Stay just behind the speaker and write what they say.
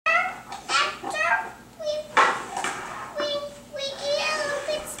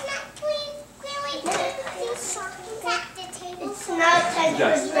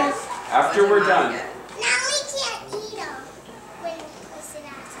after we're done. Now we can't eat them when we sit at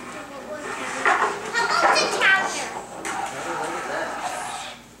the How about the counter? Look at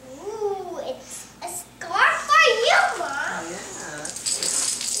that. Ooh, it's a scarf for you, Mom.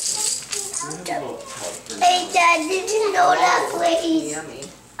 Hey, Dad, did you know that Blaze, Yummy.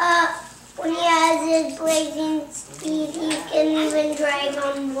 when he has his blazing speed, he can even drive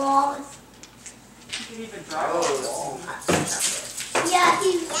on walls? You can even drive on the wall. Yeah,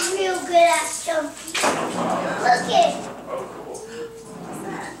 he's real good at jumping. Look it. Oh, cool.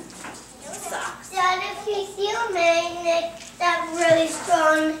 Dad, if you see a magnet that's really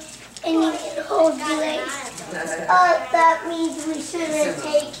strong and you can hold your legs, that means we shouldn't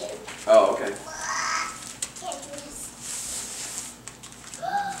take it. Oh, okay.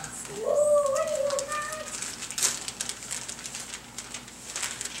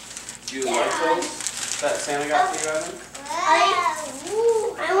 Do you like those that Santa got for you, Evan?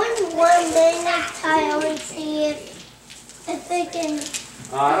 I want one magnet tile and see if they can.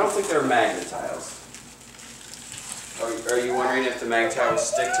 I don't think they're magnet tiles. Are you wondering if the magnet tile will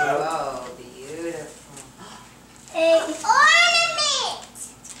stick to them? Oh, beautiful. An ornament!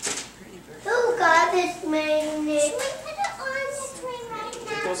 Who got this magnet? Should we put it on this way right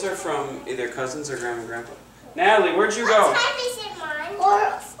now? Those are from either cousins or grandma and grandpa. Natalie, where'd you go? What time is it, mine?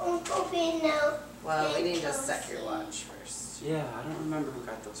 Or Uncle Bino. Well, we need to set your watch first. Yeah, I don't remember who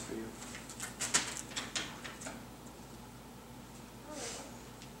got those for you.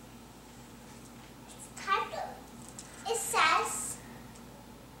 It says.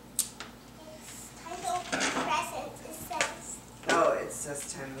 It's time to open presents. It says. Oh, it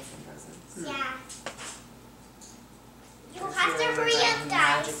says time with some presents. Yeah. You have to hurry up,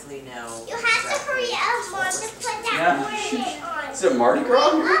 guys. Magically know. You have to hurry up, Mom, to put that ornament on. Is it Mardi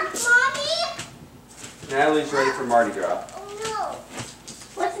Gras? Mommy? Natalie's ready for Mardi Gras. Oh no.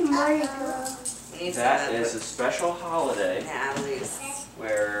 What's Mardi Gras? That is a special holiday Natalie's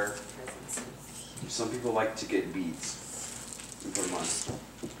where presents. some people like to get beads and put them on. This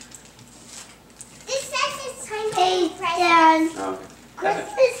says it's time to open presents. Oh, okay.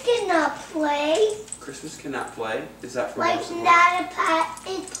 Christmas cannot play. Christmas cannot play? Is that for Like most of them? Nana Pat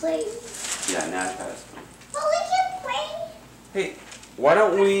it plays. Yeah, Nat has. But we can play. Hey, why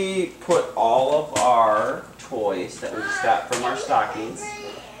don't we put all of our toys that we just got from our stockings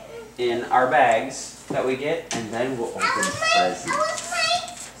in our bags that we get, and then we'll open presents. Is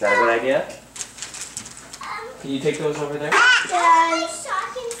that a good idea? Can you take those over there?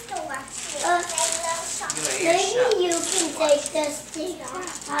 Maybe you can take the sticker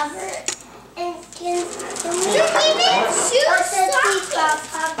cover and can we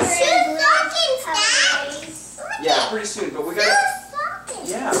Yeah, pretty soon, but we gotta.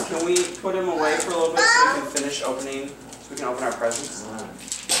 Yeah, can we put them away for a little bit so we can finish opening, so we can open our presents? Can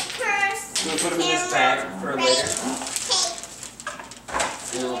we put them in this bag for later?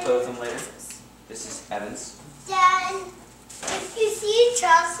 And then we'll play with them later. This is Evan's. Dad, if you see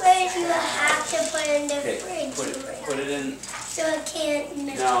chocolate, you have to put it in the fridge. Put it in. So it can't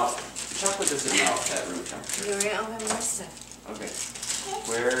melt. No, chocolate doesn't melt, that room chocolate. You already opened my stuff. Okay.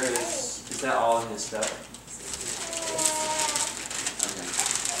 Where is that all in his stuff? Okay.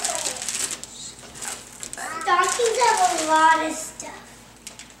 Stockings have a lot of stuff.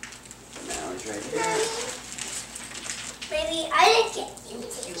 Now he's right here. Maybe I didn't get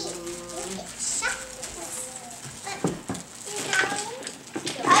anything.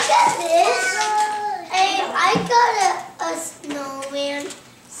 I got this. Hey, I got a snowman.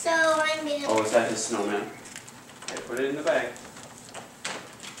 So I'm gonna. Oh, is that his snowman? Okay, put it in the bag.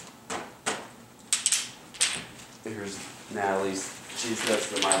 Here's Natalie's. That's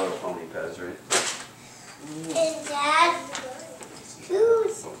the My Little Pony Pez, right? And Dad,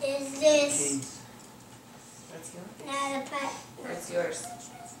 whose is this? That's yours. Not a pet. That's yours.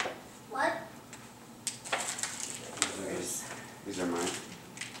 What? These are mine.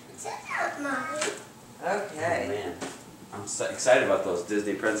 It's not mine. Okay. Oh, man. I'm so excited about those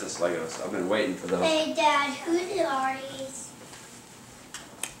Disney Princess Legos. I've been waiting for those. Hey Dad, whose are these?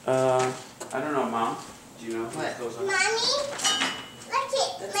 I don't know, Mom. Do you know who What? those are? Mommy, look at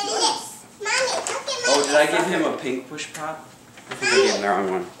my lips. Mommy, look at my Oh, did I give him a pink push pop? I think I gave him the wrong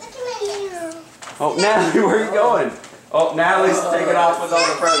one. Look at my lips. Oh, Natalie, where are you going? Oh, Natalie's taking off with all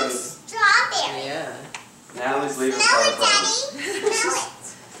the presents. Strawberry. Yeah. Natalie's leaving with Smell all it, the presents. Daddy. Smell it.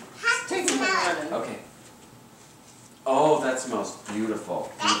 Have to smell it. Okay. Oh, that smells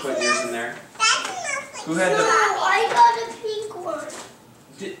beautiful. Can you put yours in there? That smells like Who had the- I got a pink one.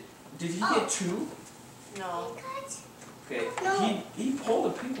 Did he get two? No. Okay. No. He pulled a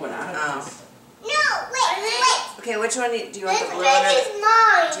pink one out of his. No, wait. Okay, which one do you want? This The blue pink one? Or, is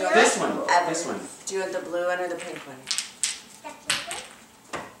mine. do you want This one. This one. Do you want the blue one or the pink one?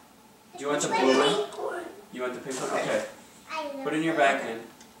 Do you want the blue one? You want the pink one? Okay. Put in your bag then.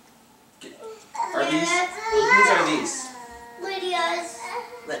 Are these? Whose are these? Lydia's.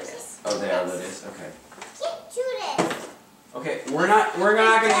 Lydia's. Oh, they are Lydia's. Okay. Can't do this. Okay, we're not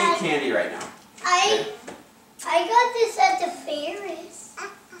gonna eat candy right now. I got this at the Ferris.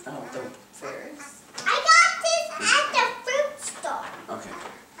 Oh, Ferris. I got this at the fruit store. okay.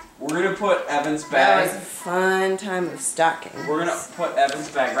 We're gonna put Evan's That was a bag. fun time of stocking. We're gonna put Evan's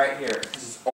bag right here.